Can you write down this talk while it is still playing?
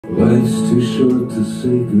Life's too short to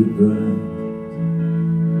say goodbye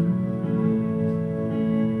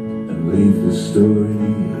and leave the story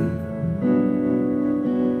here.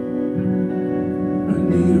 I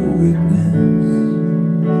need a witness.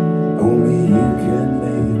 Only you can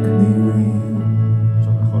make me real.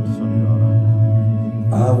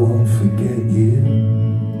 I won't forget you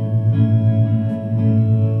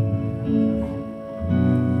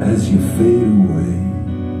as you fade away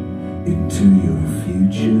into your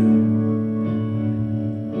future,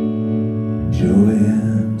 joy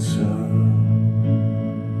and sorrow.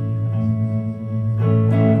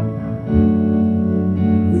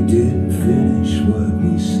 We didn't finish what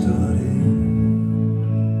we started.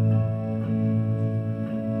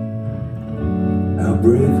 Our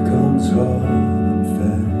breath comes hard and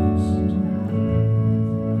fast.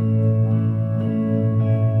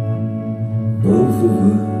 Both of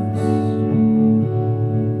us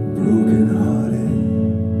broken-hearted.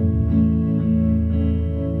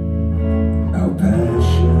 Our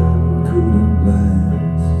passion couldn't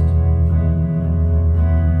last,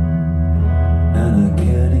 and I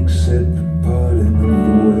can't accept the parting of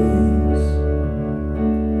the waves,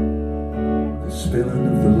 the spilling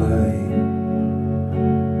of the light.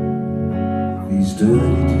 These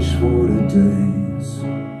dirty dishwater days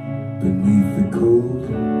beneath the cold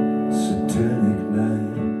satanic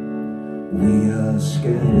night, we are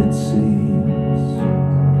scattered seas,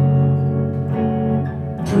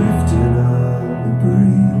 drifting on the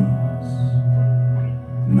breeze,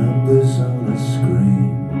 numbers on a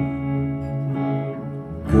screen,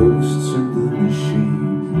 ghosts in the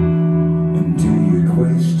machine. And do you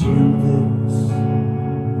question this?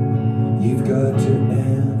 You've got to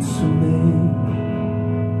answer me.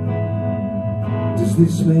 Does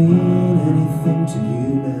this mean anything to you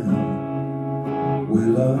now?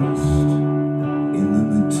 We're lost in the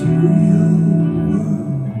material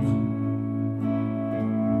world.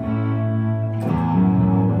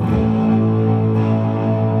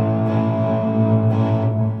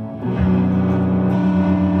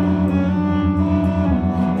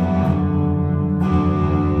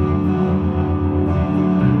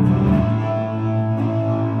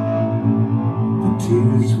 The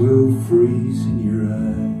tears will freeze in your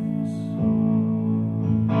eyes.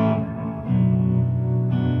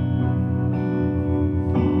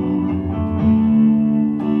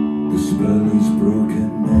 The spell is broken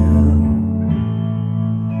now.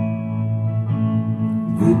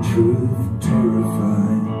 The truth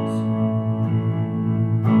terrifies.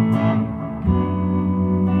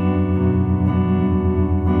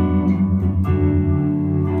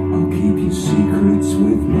 I'll keep your secrets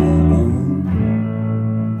with my own,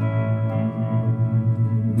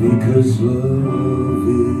 because love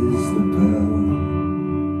is the power.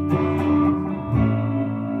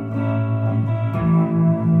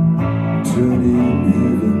 Turning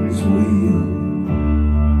heaven's wheel.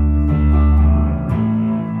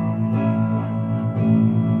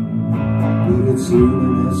 With its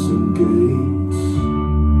luminescent gates,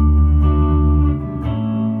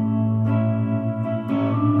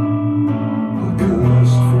 are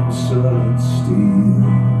cast from solid steel,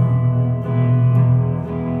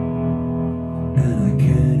 and I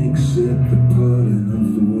can't accept the parting of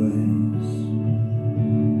the waves,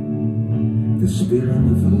 the spilling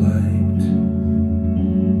of the light.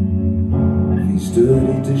 These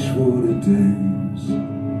dirty dishwater days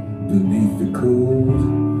beneath the cold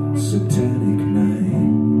satanic night,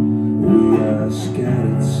 we are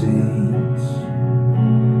scattered seeds,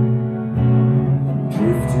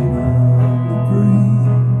 drifting on the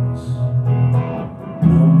breeze,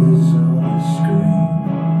 numbers on a screen,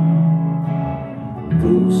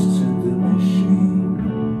 ghosts in the machine.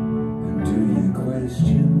 And do you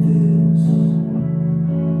question this?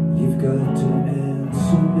 You've got to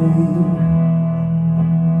answer me.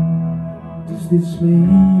 Does this mean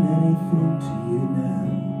anything to you now?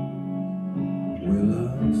 We're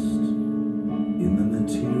lost in the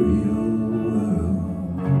material world.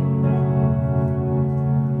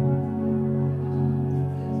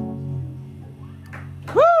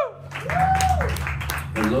 Woo!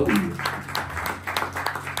 I love you.